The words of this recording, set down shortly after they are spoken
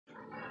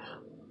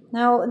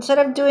Now, instead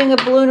of doing a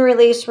balloon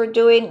release, we're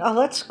doing, oh,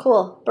 that's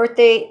cool,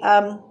 birthday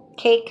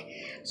cake.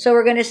 So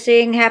we're going to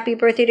sing happy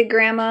birthday to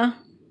Grandma.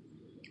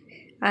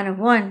 On a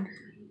 1,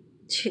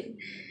 2,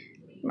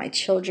 my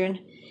children.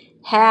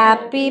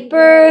 Happy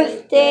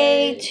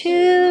birthday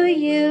to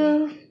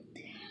you.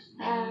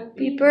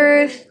 Happy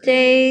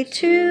birthday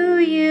to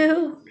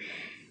you.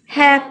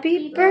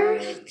 Happy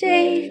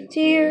birthday,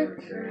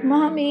 dear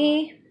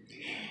Mommy.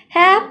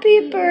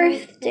 Happy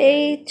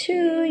birthday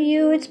to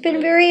you. It's been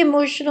a very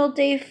emotional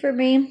day for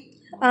me.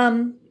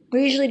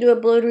 We usually do a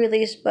balloon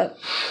release, but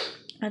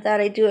I thought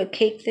I'd do a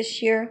cake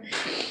this year.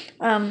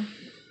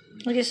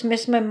 I just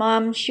miss my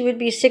mom. She would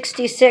be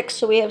 66,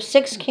 so we have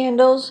 6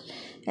 candles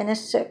and a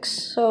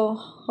 6. So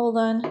hold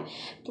on.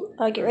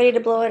 I'll get ready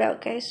to blow it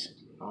out, guys.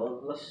 All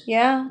of us?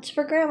 Yeah, it's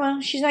for Grandma.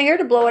 She's not here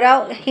to blow it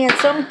out,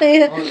 handsome. Oh,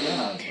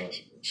 yeah.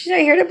 She's not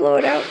here to blow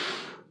it out.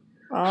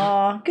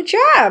 Aw, good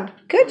job.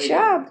 Good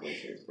job.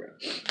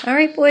 All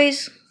right,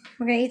 boys.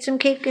 We're going to eat some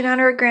cake in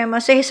honor of Grandma.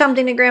 Say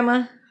something to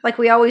Grandma, like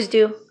we always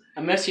do.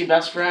 I miss you,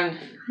 best friend.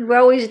 We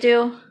always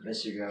do.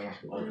 Miss you, Grandma.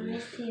 Love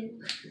you.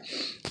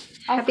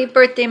 Happy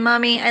birthday,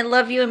 Mommy. I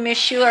love you and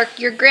miss you.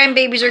 Your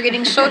grandbabies are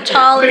getting so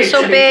tall and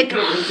so big.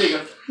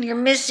 You're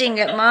missing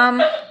it,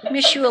 Mom.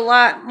 Miss you a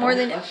lot, more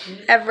than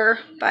ever.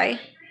 Bye.